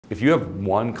If you have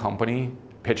one company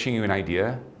pitching you an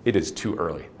idea, it is too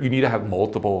early. You need to have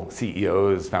multiple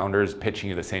CEOs, founders pitching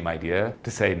you the same idea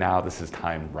to say, now this is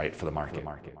time right for the market.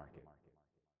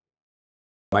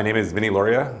 My name is Vinnie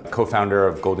Lauria, co-founder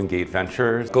of Golden Gate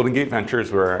Ventures. Golden Gate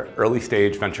Ventures, we're an early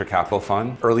stage venture capital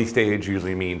fund. Early stage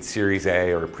usually means Series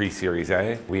A or pre-Series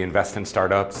A. We invest in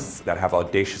startups that have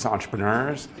audacious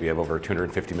entrepreneurs. We have over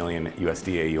 250 million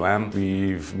USD AUM.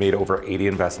 We've made over 80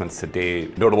 investments to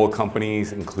date. Notable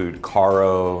companies include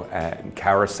Caro and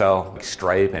Carousel,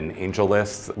 Stripe and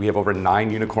AngelList. We have over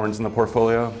 9 unicorns in the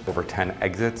portfolio, over 10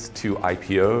 exits, 2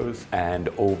 IPOs, and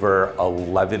over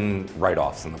 11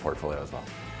 write-offs in the portfolio as well.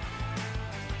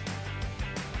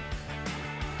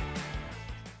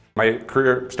 My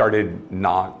career started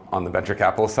not on the venture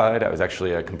capital side. I was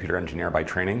actually a computer engineer by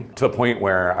training, to the point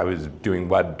where I was doing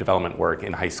web development work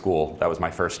in high school. That was my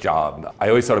first job. I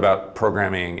always thought about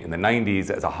programming in the 90s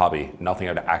as a hobby, nothing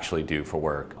I'd actually do for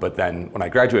work. But then when I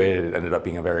graduated, it ended up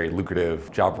being a very lucrative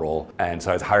job role. And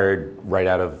so I was hired right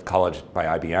out of college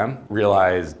by IBM.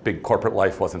 Realized big corporate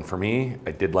life wasn't for me.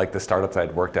 I did like the startups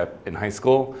I'd worked at in high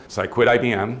school. So I quit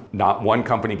IBM. Not one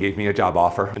company gave me a job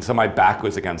offer. And so my back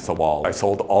was against the wall. I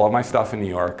sold all of my stuff in New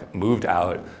York, moved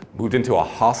out, moved into a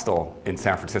hostel in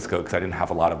San Francisco because I didn't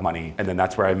have a lot of money. And then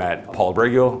that's where I met Paul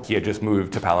Brigil. He had just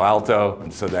moved to Palo Alto.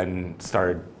 And so then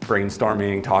started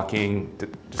brainstorming, talking,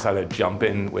 decided to jump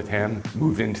in with him,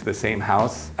 moved into the same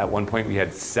house. At one point we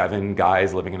had 7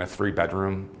 guys living in a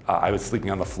 3-bedroom. I was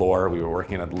sleeping on the floor, we were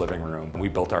working in the living room. We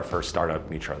built our first startup,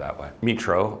 Metro, that way.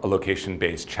 Metro, a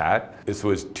location-based chat. This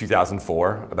was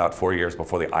 2004, about 4 years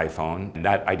before the iPhone. And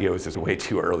that idea was just way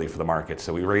too early for the market.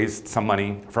 So we raised some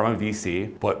money from a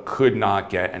VC, but could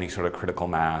not get any sort of critical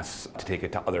mass to take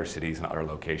it to other cities and other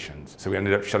locations. So we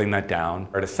ended up shutting that down.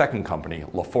 At a second company,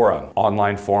 Lafora,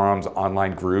 online forums,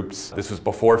 online groups. This was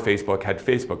before Facebook had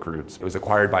Facebook groups. It was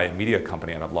acquired by a media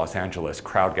company out of Los Angeles,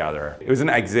 CrowdGather. It was an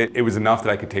exit. It was enough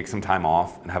that I could take some time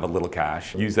off and have a little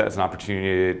cash. Use that as an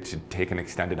opportunity to take an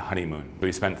extended honeymoon.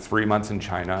 We spent 3 months in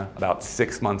China, about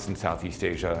 6 months in Southeast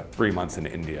Asia, 3 months in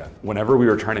India. Whenever we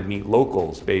were trying to meet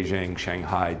locals, Beijing,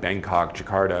 Shanghai, Bangkok,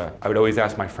 Jakarta, I would always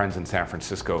ask my friends in San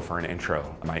Francisco for an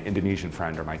intro, my Indonesian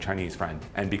friend or my Chinese friend.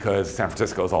 And because San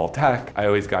Francisco is all tech, I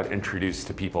always got introduced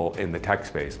to people in the tech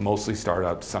space, mostly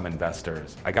startups, some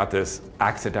investors. I got this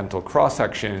accidental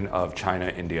cross-section of China,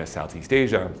 India, Southeast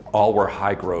Asia. All were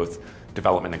high growth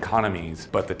development economies,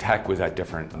 but the tech was at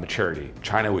different maturity.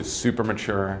 China was super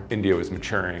mature, India was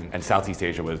maturing, and Southeast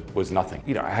Asia was nothing.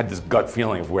 You know, I had this gut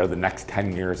feeling of where the next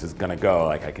 10 years is gonna go.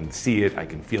 Like, I can see it, I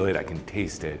can feel it, I can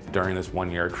taste it. During this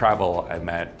 1-year travel, I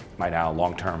met my now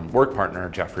long-term work partner,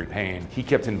 Jeffrey Payne. He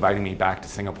kept inviting me back to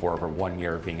Singapore over 1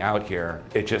 year of being out here.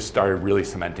 It just started really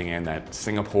cementing in that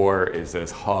Singapore is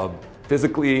this hub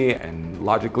physically and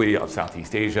logically of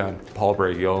Southeast Asia. Paul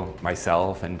Brigil,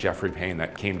 myself, and Jeffrey Payne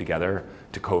that came together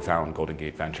to co-found Golden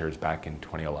Gate Ventures back in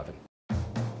 2011.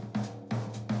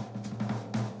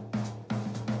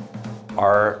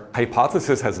 Our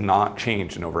hypothesis has not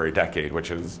changed in over a decade,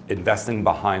 which is investing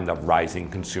behind the rising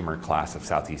consumer class of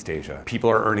Southeast Asia. People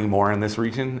are earning more in this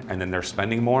region, and then they're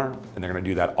spending more, and they're gonna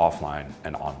do that offline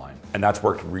and online. And that's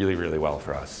worked really, really well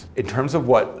for us. In terms of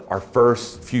what our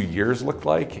first few years looked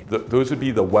like, those would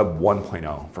be the Web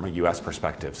 1.0 from a US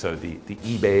perspective. So the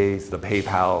eBays, the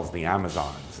PayPals, the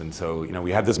Amazons. And so, you know,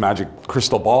 we had this magic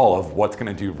crystal ball of what's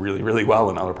gonna do really, really well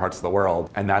in other parts of the world.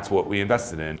 And that's what we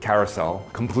invested in. Carousel,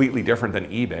 completely different than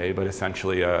eBay, but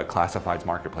essentially a classifieds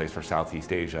marketplace for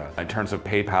Southeast Asia. In terms of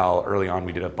PayPal, early on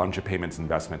we did a bunch of payments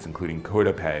investments, including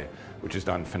CodaPay, which has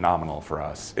done phenomenal for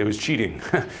us. It was cheating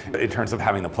in terms of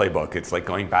having the playbook. It's like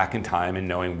going back in time and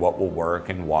knowing what will work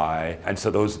and why. And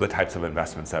so those are the types of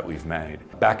investments that we've made.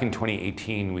 Back in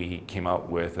 2018, we came out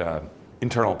with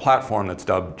internal platform that's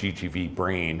dubbed GGV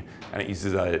Brain, and it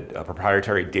uses a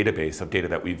proprietary database of data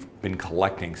that we've been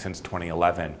collecting since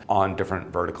 2011 on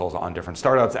different verticals, on different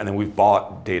startups, and then we've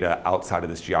bought data outside of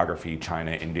this geography,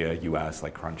 China, India, US,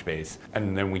 like Crunchbase,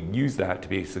 and then we use that to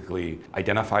basically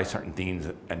identify certain themes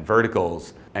and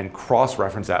verticals and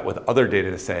cross-reference that with other data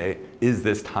to say, is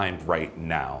this timed right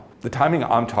now? The timing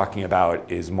I'm talking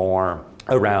about is more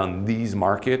around these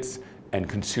markets and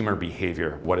consumer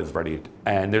behavior, what is ready.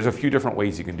 And there's a few different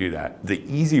ways you can do that. The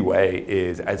easy way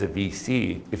is, as a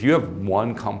VC, if you have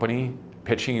one company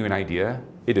pitching you an idea,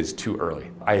 it is too early.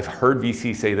 I've heard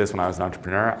VC say this when I was an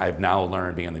entrepreneur. I've now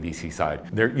learned being on the VC side.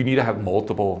 You need to have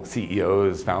multiple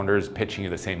CEOs, founders pitching you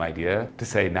the same idea to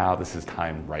say, now this is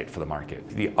time right for the market.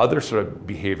 The other sort of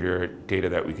behavior data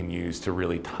that we can use to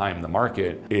really time the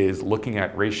market is looking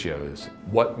at ratios.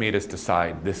 What made us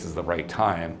decide this is the right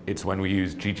time? It's when we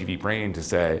use GGV Brain to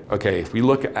say, okay, if we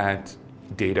look at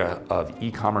data of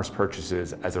e-commerce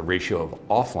purchases as a ratio of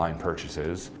offline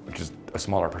purchases, which is a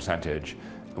smaller percentage,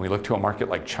 and we look to a market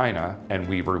like China, and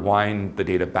we rewind the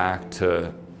data back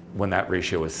to when that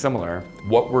ratio is similar,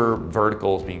 what were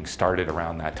verticals being started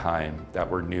around that time that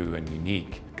were new and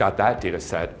unique? Got that data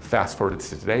set, fast forwarded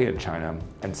to today in China,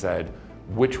 and said,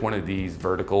 which one of these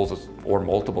verticals or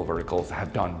multiple verticals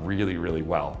have done really, really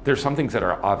well? There's some things that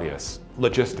are obvious.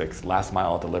 Logistics, last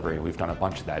mile delivery, we've done a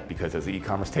bunch of that because as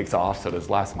e-commerce takes off, so does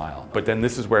last mile. But then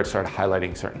this is where it started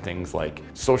highlighting certain things like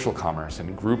social commerce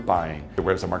and group buying.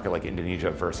 Whereas a market like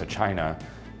Indonesia versus China,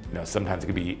 sometimes it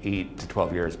could be 8 to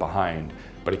 12 years behind,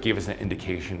 but it gave us an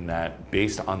indication that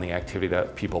based on the activity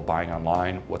that people buying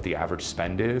online, what the average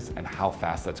spend is and how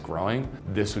fast that's growing,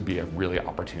 this would be a really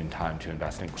opportune time to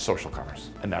invest in social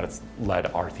commerce. And that has led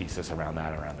our thesis around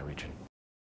that around the region.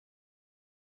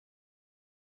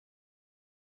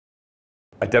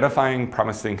 Identifying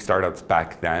promising startups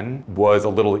back then was a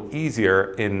little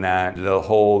easier in that the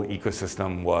whole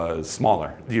ecosystem was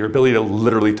smaller. Your ability to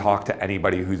literally talk to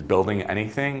anybody who's building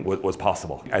anything was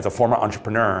possible. As a former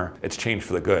entrepreneur, it's changed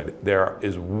for the good. There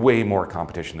is way more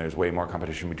competition. There's way more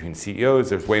competition between CEOs.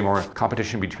 There's way more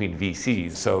competition between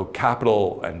VCs. So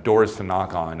capital and doors to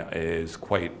knock on is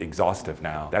quite exhaustive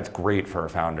now. That's great for a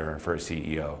founder, for a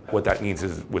CEO. What that means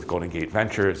is with Golden Gate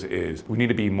Ventures is we need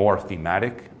to be more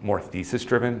thematic, more thesis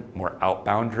driven, more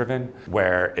outbound driven,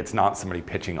 where it's not somebody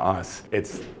pitching us,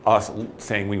 it's us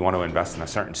saying we want to invest in a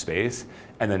certain space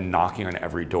and then knocking on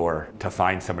every door to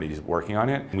find somebody who's working on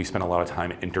it. And we spend a lot of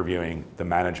time interviewing the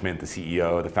management, the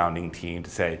CEO, the founding team to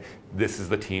say, this is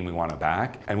the team we want to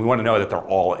back. And we want to know that they're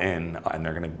all in and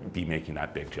they're going to be making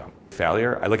that big jump.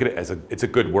 Failure, I look at it as it's a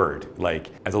good word. Like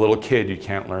as a little kid, you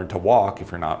can't learn to walk if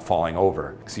you're not falling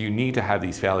over. So you need to have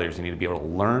these failures. You need to be able to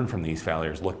learn from these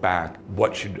failures, look back,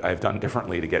 what should I have done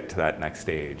differently to get to that next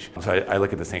stage? So I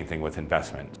look at the same thing with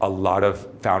investment. A lot of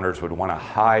founders would want to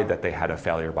hide that they had a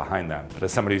failure behind them. But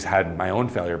as somebody who's had my own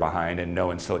failure behind and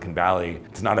know in Silicon Valley,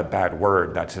 it's not a bad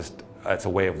word, it's a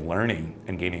way of learning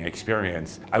and gaining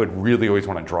experience. I would really always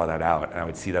want to draw that out, and I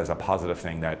would see that as a positive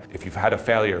thing, that if you've had a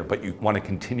failure but you want to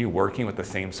continue working with the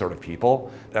same sort of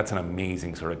people, that's an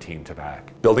amazing sort of team to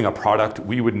back. Building a product,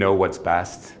 we would know what's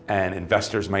best, and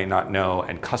investors might not know,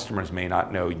 and customers may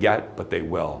not know yet, but they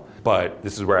will. But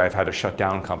this is where I've had to shut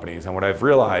down companies, and what I've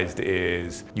realized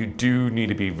is you do need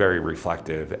to be very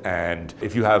reflective, and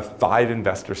if you have 5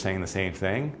 investors saying the same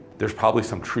thing, there's probably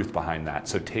some truth behind that.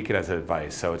 So take it as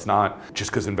advice. So it's not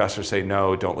just because investors say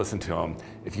no, don't listen to them.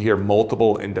 If you hear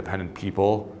multiple independent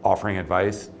people offering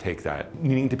advice, take that.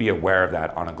 Needing to be aware of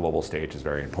that on a global stage is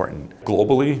very important.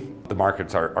 Globally, the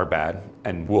markets are bad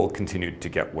and will continue to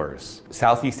get worse.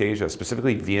 Southeast Asia,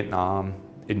 specifically Vietnam,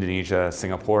 Indonesia,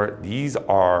 Singapore, these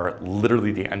are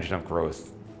literally the engine of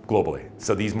growth globally.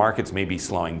 So these markets may be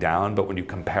slowing down, but when you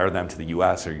compare them to the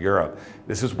US or Europe,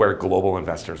 this is where global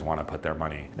investors want to put their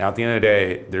money. Now, at the end of the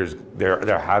day,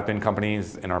 there have been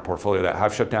companies in our portfolio that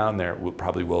have shut down. There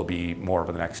probably will be more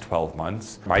over the next 12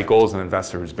 months. My goal as an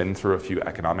investor who's been through a few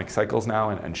economic cycles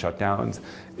now and shutdowns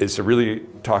is to really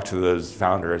talk to those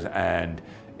founders, and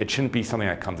it shouldn't be something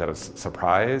that comes out of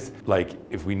surprise. Like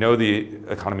if we know the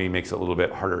economy makes it a little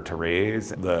bit harder to raise,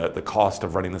 the cost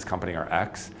of running this company are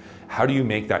X, how do you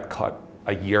make that cut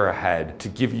a year ahead to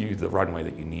give you the runway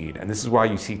that you need? And this is why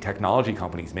you see technology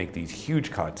companies make these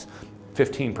huge cuts,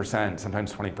 15%,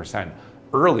 sometimes 20%,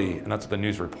 early, and that's what the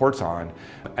news reports on.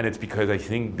 And it's because I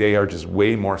think they are just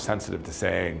way more sensitive to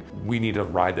saying, we need to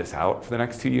ride this out for the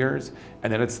next 2 years.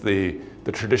 And then it's the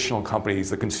traditional companies,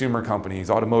 the consumer companies,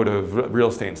 automotive, real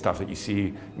estate and stuff that you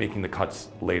see making the cuts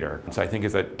later. So I think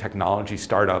as a technology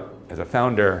startup, as a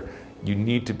founder, you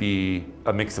need to be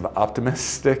a mix of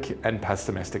optimistic and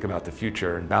pessimistic about the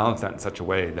future and balance that in such a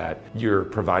way that you're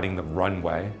providing the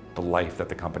runway, the life that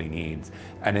the company needs.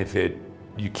 And if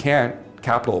you can't,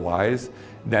 capital-wise,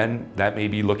 then that may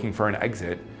be looking for an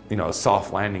exit, a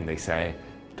soft landing, they say.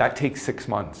 That takes 6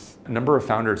 months. A number of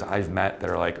founders I've met that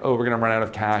are like, oh, we're gonna run out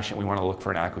of cash and we wanna look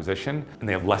for an acquisition, and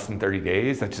they have less than 30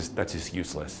 days, that's just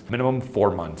useless. Minimum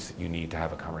 4 months you need to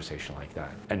have a conversation like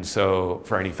that. And so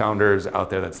for any founders out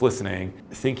there that's listening,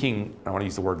 thinking, I don't wanna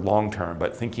use the word long-term,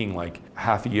 but thinking like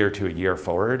half a year to a year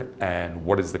forward, and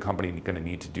what is the company gonna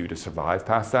need to do to survive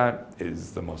past that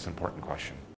is the most important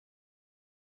question.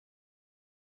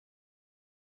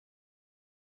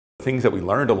 Things that we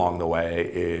learned along the way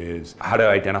is how to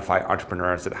identify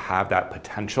entrepreneurs that have that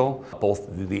potential, both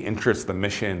the interest, the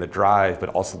mission, the drive, but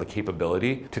also the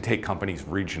capability to take companies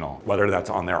regional, whether that's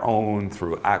on their own,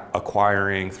 through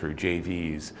acquiring, through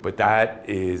JVs. But that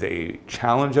is a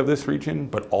challenge of this region,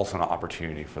 but also an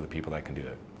opportunity for the people that can do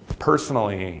it.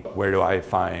 Personally, where do I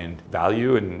find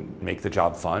value and make the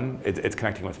job fun? It's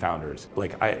connecting with founders.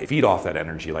 Like, I feed off that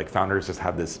energy. Like, founders just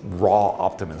have this raw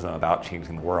optimism about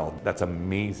changing the world. That's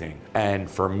amazing. And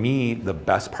for me, the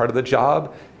best part of the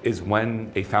job is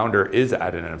when a founder is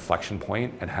at an inflection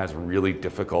point and has really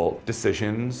difficult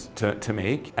decisions to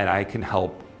make, and I can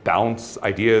help bounce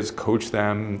ideas, coach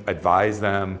them, advise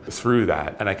them through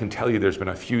that. And I can tell you there's been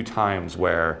a few times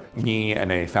where me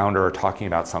and a founder are talking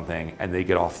about something and they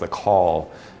get off the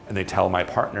call and they tell my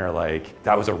partner, like,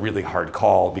 that was a really hard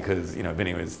call because, you know,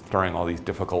 Vinnie was throwing all these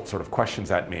difficult sort of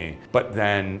questions at me. But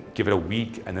then give it a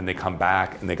week and then they come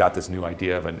back and they got this new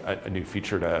idea of a new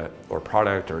feature or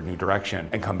product or a new direction,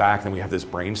 and come back and we have this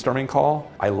brainstorming call.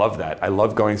 I love that. I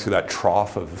love going through that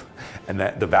trough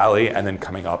the valley and then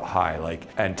coming up high, like,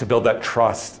 and to build that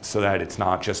trust so that it's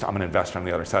not just I'm an investor on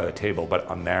the other side of the table, but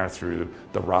I'm there through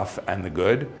the rough and the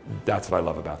good. That's what I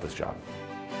love about this job.